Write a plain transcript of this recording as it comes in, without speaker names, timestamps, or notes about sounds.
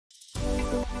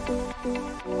The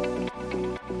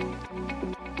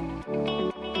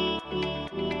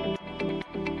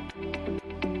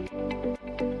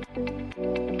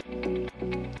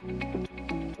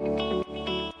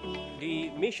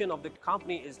mission of the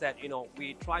company is that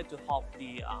we try to help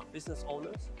the business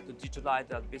owners to digitalize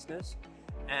their business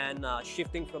and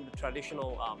shifting from the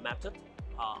traditional method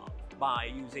by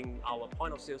using our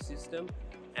point of sale system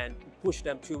and push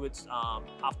them towards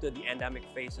after the endemic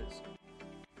phases.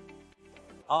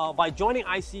 By joining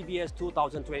ICBS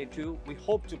 2022, we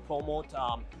hope to promote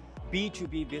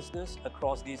B2B business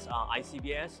across these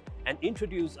ICBS and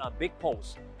introduce Big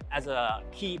POS as a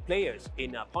key players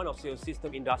in point of sale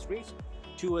system industries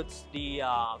towards the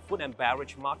food and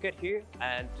beverage market here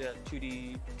and to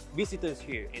the visitors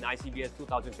here in ICBS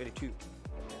 2022.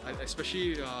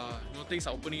 Especially, things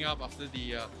are opening up after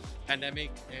the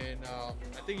pandemic, and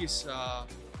I think it's a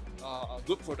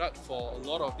good product for a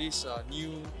lot of these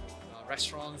new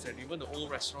restaurants and even the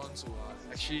old restaurants who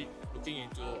are actually looking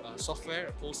into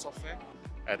software, POS software.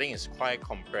 I think it's quite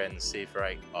comprehensive,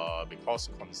 right? Because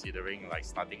considering like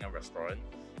starting a restaurant,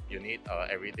 you need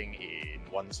everything in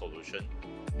one solution.